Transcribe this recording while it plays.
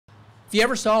If you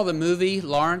ever saw the movie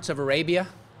Lawrence of Arabia,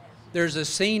 there's a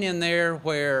scene in there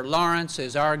where Lawrence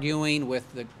is arguing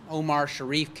with the Omar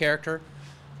Sharif character,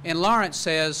 and Lawrence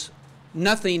says,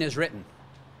 nothing is written,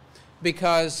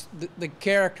 because the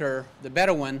character, the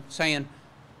Bedouin, saying,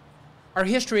 our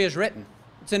history is written.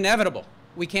 It's inevitable.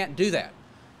 We can't do that.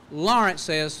 Lawrence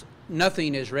says,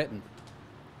 nothing is written.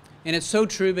 And it's so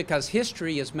true, because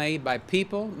history is made by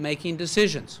people making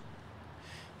decisions.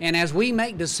 And as we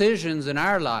make decisions in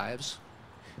our lives,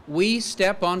 we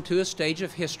step onto a stage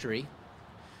of history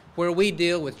where we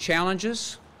deal with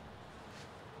challenges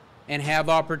and have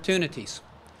opportunities.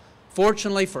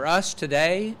 Fortunately for us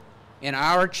today, and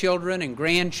our children and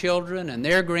grandchildren and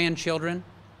their grandchildren,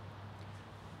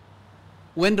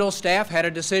 Wendell's staff had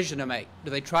a decision to make. Do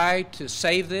they try to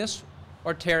save this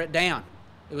or tear it down?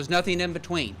 There was nothing in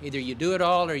between. Either you do it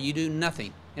all or you do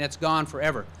nothing, and it's gone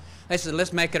forever. They said,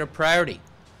 let's make it a priority.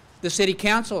 The city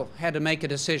council had to make a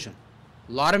decision.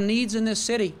 A lot of needs in this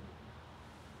city.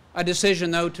 A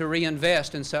decision, though, to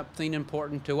reinvest in something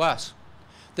important to us.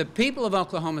 The people of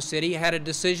Oklahoma City had a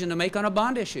decision to make on a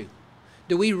bond issue.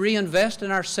 Do we reinvest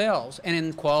in ourselves and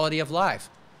in quality of life?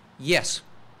 Yes.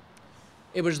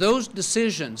 It was those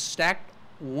decisions stacked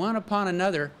one upon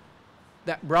another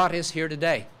that brought us here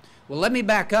today. Well, let me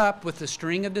back up with the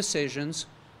string of decisions,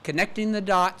 connecting the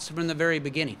dots from the very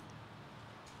beginning.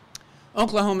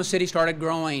 Oklahoma City started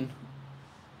growing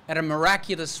at a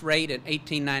miraculous rate in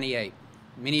 1898.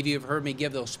 Many of you have heard me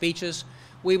give those speeches.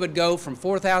 We would go from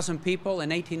 4,000 people in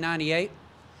 1898,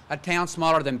 a town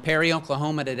smaller than Perry,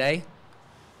 Oklahoma today,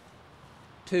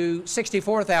 to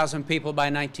 64,000 people by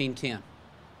 1910,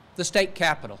 the state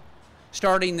capital,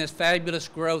 starting this fabulous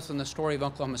growth in the story of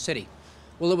Oklahoma City.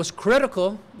 Well, it was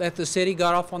critical that the city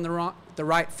got off on the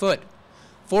right foot.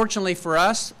 Fortunately for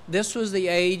us, this was the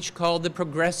age called the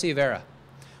Progressive Era,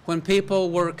 when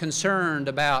people were concerned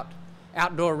about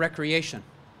outdoor recreation,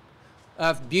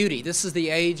 of beauty. This is the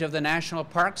age of the national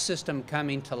park system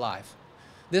coming to life.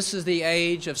 This is the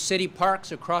age of city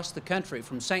parks across the country,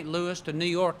 from St. Louis to New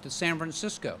York to San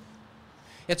Francisco.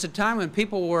 It's a time when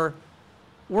people were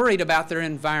worried about their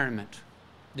environment,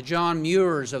 the John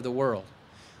Muirs of the world.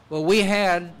 Well, we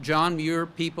had John Muir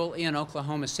people in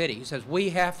Oklahoma City. He says, we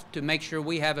have to make sure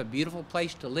we have a beautiful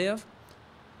place to live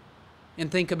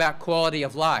and think about quality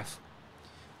of life.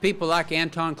 People like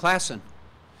Anton Klassen,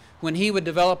 when he would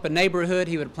develop a neighborhood,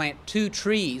 he would plant 2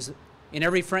 trees in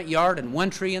every front yard and 1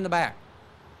 tree in the back.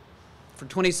 For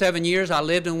 27 years, I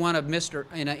lived in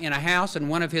in a house in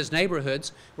one of his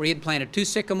neighborhoods where he had planted 2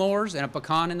 sycamores and a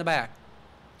pecan in the back.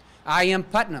 I.M.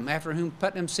 Putnam, after whom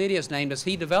Putnam City is named, as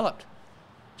he developed,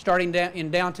 starting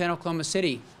in downtown Oklahoma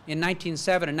City in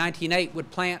 1907 and 1908, would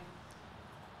plant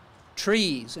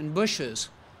trees and bushes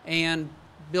and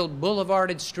build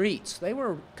boulevarded streets. They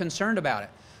were concerned about it.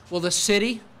 Well, the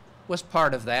city was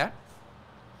part of that.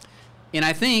 And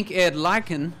I think Ed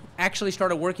Lycan actually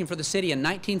started working for the city in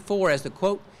 1904 as the,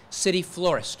 quote, city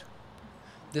florist.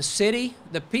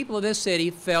 The people of this city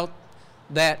felt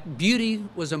that beauty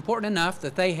was important enough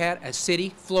that they had a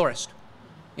city florist,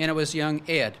 and it was young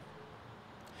Ed.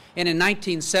 And in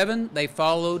 1907, they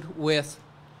followed with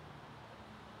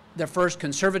their first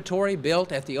conservatory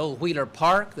built at the old Wheeler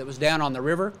Park that was down on the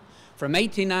river. From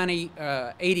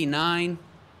 1889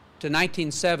 to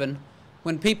 1907,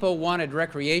 when people wanted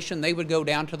recreation, they would go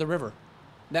down to the river.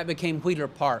 That became Wheeler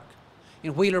Park.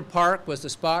 And Wheeler Park was the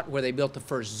spot where they built the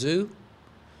first zoo.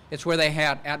 It's where they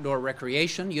had outdoor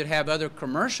recreation. You'd have other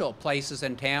commercial places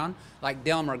in town, like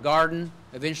Delmer Garden,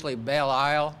 eventually Belle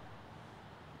Isle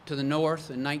to the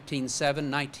north in 1907,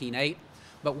 1908.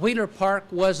 But Wheeler Park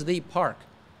was the park.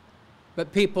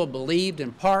 But people believed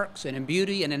in parks and in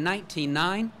beauty, and in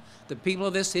 1909, the people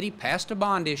of this city passed a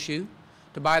bond issue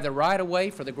to buy the right-of-way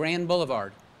for the Grand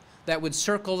Boulevard that would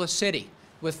circle the city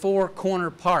with 4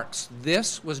 corner parks.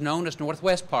 This was known as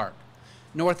Northwest Park,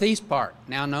 Northeast Park,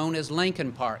 now known as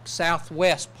Lincoln Park,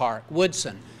 Southwest Park,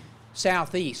 Woodson,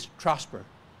 Southeast, Trosper.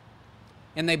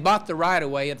 And they bought the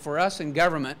right-of-way, and for us in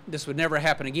government, this would never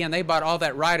happen again. They bought all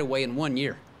that right-of-way in 1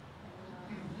 year.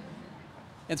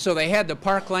 And so they had the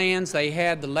parklands, they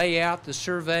had the layout, the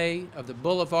survey of the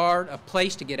boulevard, a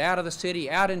place to get out of the city,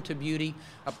 out into beauty,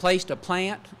 a place to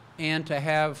plant and to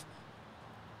have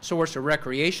source of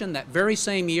recreation. That very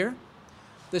same year,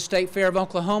 the State Fair of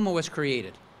Oklahoma was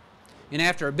created. And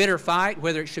after a bitter fight,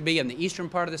 whether it should be in the eastern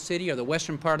part of the city or the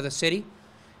western part of the city,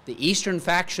 the eastern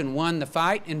faction won the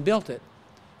fight and built it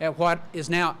at what is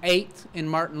now 8th and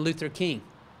Martin Luther King,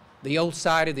 the old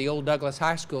site of the old Douglas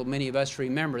High School, many of us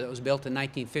remember, that was built in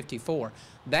 1954.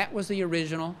 That was the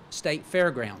original state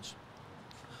fairgrounds.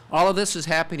 All of this is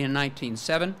happening in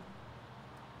 1907.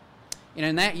 And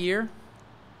in that year,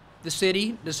 the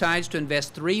city decides to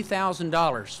invest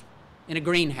 $3,000 in a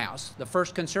greenhouse, the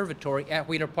first conservatory at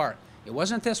Wheeler Park. It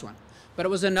wasn't this one, but it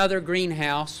was another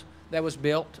greenhouse that was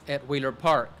built at Wheeler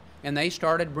Park, and they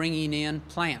started bringing in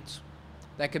plants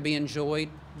that could be enjoyed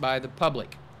by the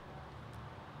public.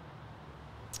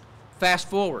 Fast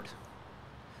forward,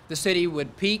 the city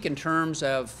would peak in terms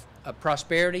of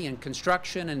prosperity and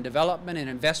construction and development and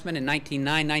investment in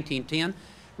 1909, 1910,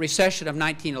 recession of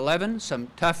 1911, some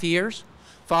tough years,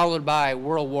 followed by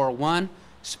World War I.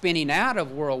 Spinning out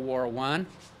of World War I,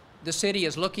 the city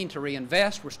is looking to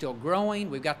reinvest. We're still growing.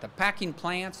 We've got the packing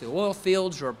plants. The oil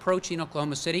fields are approaching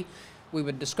Oklahoma City. We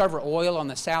would discover oil on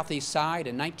the southeast side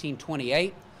in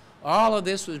 1928. All of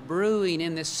this was brewing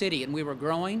in this city, and we were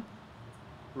growing,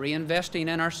 reinvesting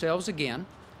in ourselves again.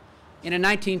 And in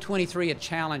 1923, a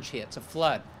challenge hits, a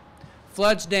flood.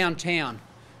 Floods downtown.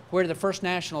 Where the First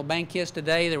National Bank is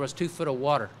today, there was 2 foot of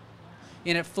water.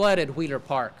 And it flooded Wheeler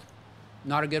Park.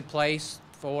 Not a good place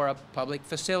for a public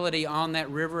facility on that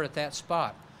river at that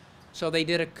spot. So they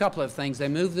did a couple of things. They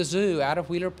moved the zoo out of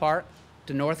Wheeler Park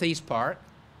to Northeast Park.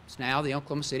 It's now the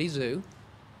Oklahoma City Zoo.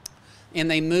 And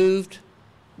they moved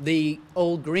the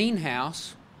old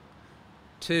greenhouse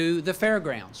to the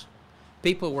fairgrounds.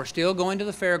 People were still going to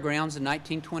the fairgrounds in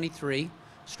 1923.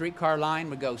 Streetcar line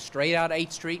would go straight out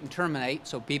 8th Street and terminate,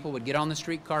 so people would get on the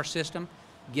streetcar system,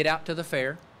 get out to the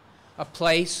fair. A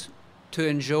place to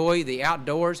enjoy the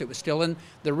outdoors. It was still in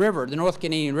the river. The North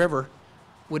Canadian River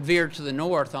would veer to the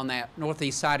north on that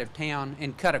northeast side of town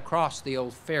and cut across the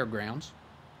old fairgrounds.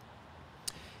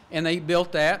 And they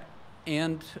built that,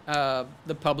 and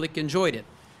the public enjoyed it.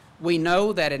 We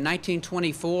know that in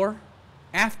 1924,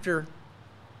 after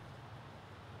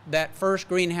that first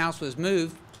greenhouse was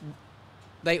moved,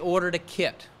 they ordered a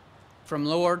kit from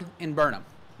Lord and Burnham.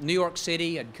 New York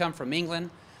City had come from England,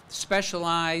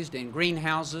 specialized in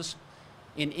greenhouses.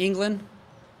 In England,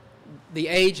 the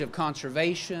age of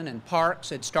conservation and parks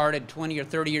had started 20 or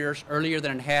 30 years earlier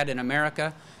than it had in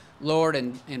America. Lord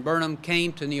and Burnham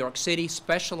came to New York City,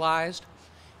 specialized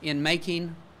in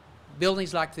making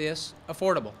buildings like this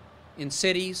affordable in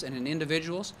cities and in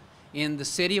individuals. And the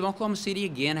city of Oklahoma City,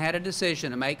 again, had a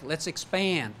decision to make. Let's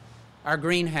expand our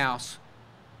greenhouse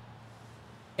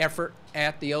effort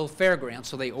at the old fairgrounds.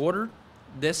 So they ordered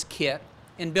this kit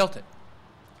and built it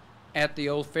at the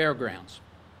old fairgrounds.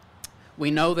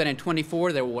 We know that in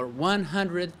 24 there were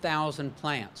 100,000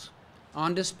 plants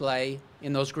on display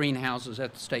in those greenhouses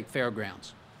at the state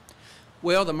fairgrounds.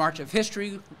 Well, the march of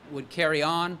history would carry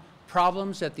on.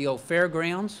 Problems at the old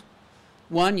fairgrounds.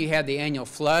 One, you had the annual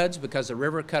floods because the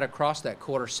river cut across that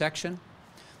quarter section.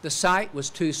 The site was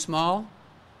too small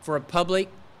for a public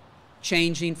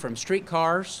changing from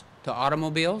streetcars to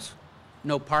automobiles.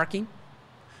 No parking.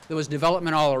 There was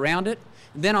development all around it.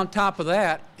 And then on top of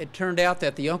that, it turned out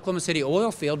that the Oklahoma City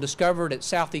oil field discovered at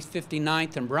Southeast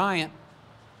 59th and Bryant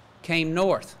came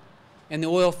north. And the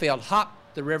oil field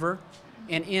hopped the river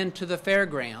and into the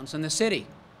fairgrounds. And the city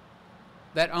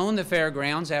that owned the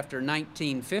fairgrounds after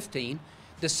 1915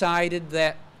 decided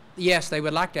that, yes, they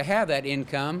would like to have that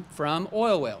income from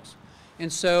oil wells.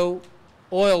 And so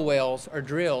oil wells are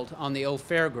drilled on the old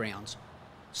fairgrounds,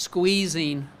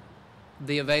 squeezing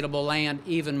the available land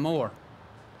even more.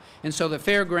 And so the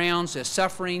fairgrounds is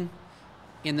suffering.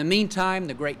 In the meantime,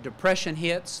 the Great Depression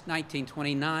hits,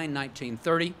 1929,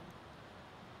 1930.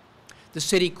 The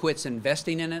city quits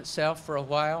investing in itself for a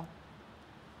while.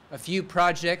 A few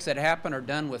projects that happen are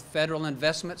done with federal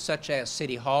investments, such as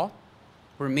City Hall,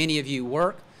 where many of you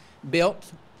work,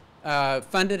 built,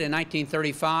 funded in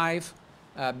 1935,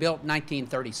 built in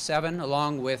 1937,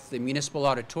 along with the municipal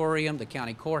auditorium, the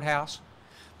county courthouse.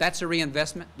 That's a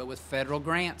reinvestment, but with federal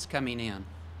grants coming in.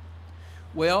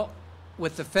 Well,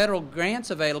 with the federal grants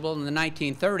available in the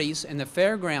 1930s and the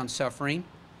fairgrounds suffering,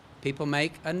 people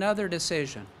make another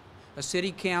decision. A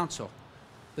city council,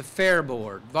 the fair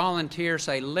board, volunteers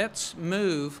say, let's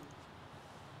move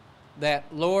that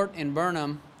Lord and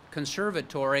Burnham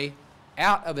Conservatory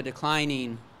out of a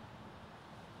declining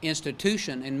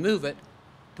institution and move it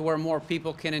to where more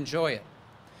people can enjoy it.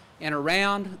 And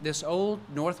around this old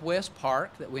Northwest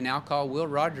Park that we now call Will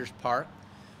Rogers Park,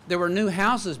 there were new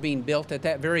houses being built at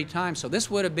that very time. So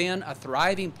this would have been a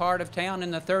thriving part of town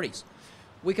in the 30s.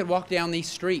 We could walk down these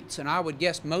streets, and I would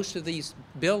guess most of these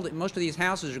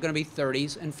houses are going to be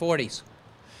 30s and 40s.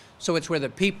 So it's where the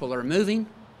people are moving.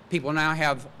 People now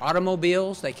have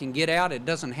automobiles. They can get out. It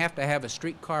doesn't have to have a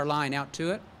streetcar line out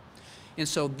to it. And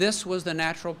so this was the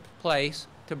natural place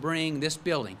to bring this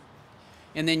building.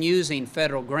 And then using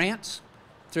federal grants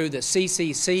through the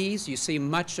CCCs, you see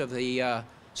much of the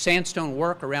sandstone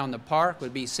work around the park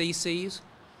would be CCs.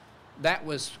 That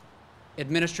was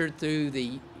administered through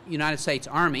the United States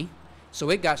Army, so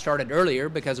it got started earlier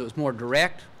because it was more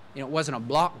direct, and it wasn't a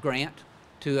block grant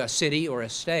to a city or a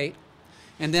state.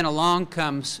 And then along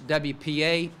comes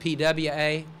WPA,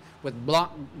 PWA, with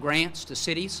block grants to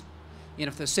cities. And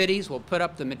if the cities will put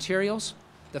up the materials,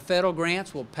 the federal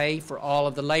grants will pay for all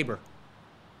of the labor.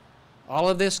 All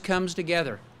of this comes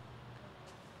together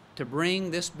to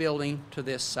bring this building to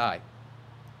this site.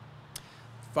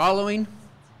 Following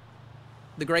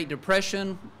the Great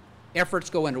Depression, efforts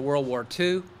go into World War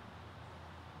II.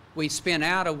 We spin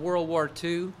out of World War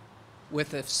II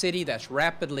with a city that's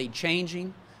rapidly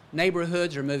changing.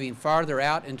 Neighborhoods are moving farther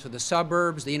out into the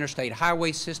suburbs. The interstate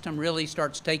highway system really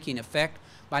starts taking effect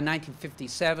by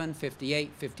 1957,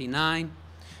 58, 59.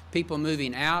 People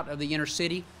moving out of the inner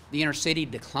city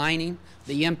declining,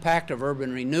 the impact of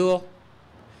urban renewal,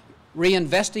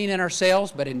 reinvesting in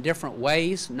ourselves, but in different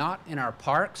ways, not in our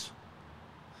parks,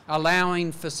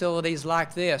 allowing facilities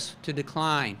like this to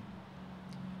decline,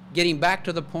 getting back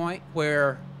to the point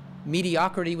where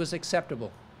mediocrity was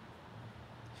acceptable,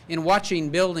 in watching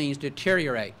buildings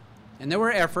deteriorate. And there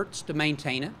were efforts to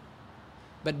maintain it,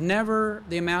 but never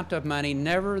the amount of money,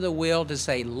 never the will to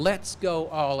say, let's go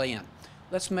all in.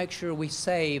 Let's make sure we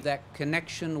save that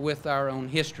connection with our own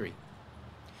history.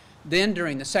 Then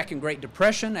during the Second Great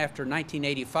Depression, after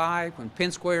 1985, when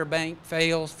Penn Square Bank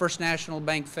fails, First National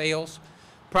Bank fails,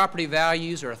 property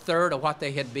values are a third of what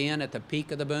they had been at the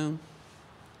peak of the boom.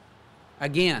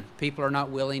 Again, people are not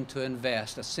willing to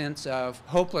invest, a sense of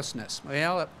hopelessness.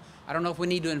 Well, I don't know if we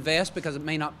need to invest because it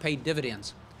may not pay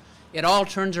dividends. It all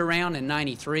turns around in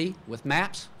 '93 with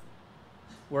MAPS.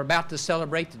 We're about to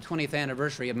celebrate the 20th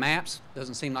anniversary of MAPS.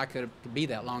 Doesn't seem like it could be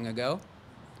that long ago.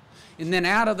 And then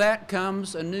out of that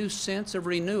comes a new sense of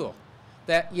renewal,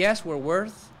 that yes, we're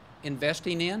worth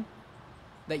investing in,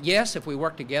 that yes, if we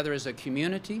work together as a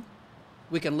community,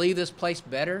 we can leave this place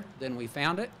better than we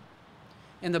found it.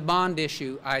 And the bond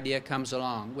issue idea comes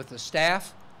along with a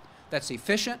staff that's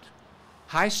efficient,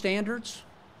 high standards,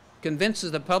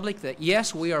 convinces the public that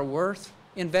yes, we are worth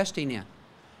investing in.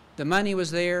 The money was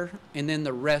there, and then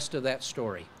the rest of that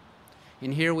story.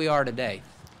 And here we are today,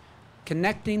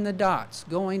 connecting the dots,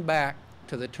 going back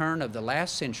to the turn of the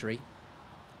last century.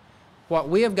 What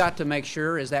we have got to make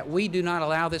sure is that we do not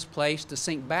allow this place to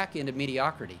sink back into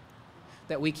mediocrity,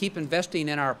 that we keep investing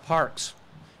in our parks,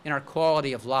 in our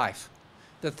quality of life,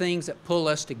 the things that pull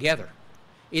us together,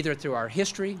 either through our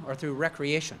history or through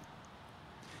recreation.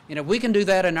 And if we can do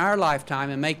that in our lifetime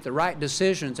and make the right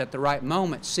decisions at the right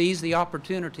moment, seize the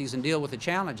opportunities and deal with the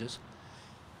challenges,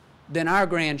 then our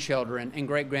grandchildren and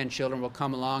great-grandchildren will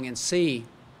come along and see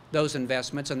those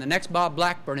investments. And the next Bob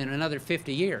Blackburn in another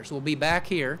 50 years will be back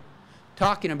here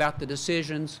talking about the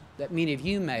decisions that many of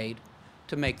you made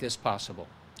to make this possible.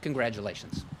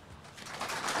 Congratulations.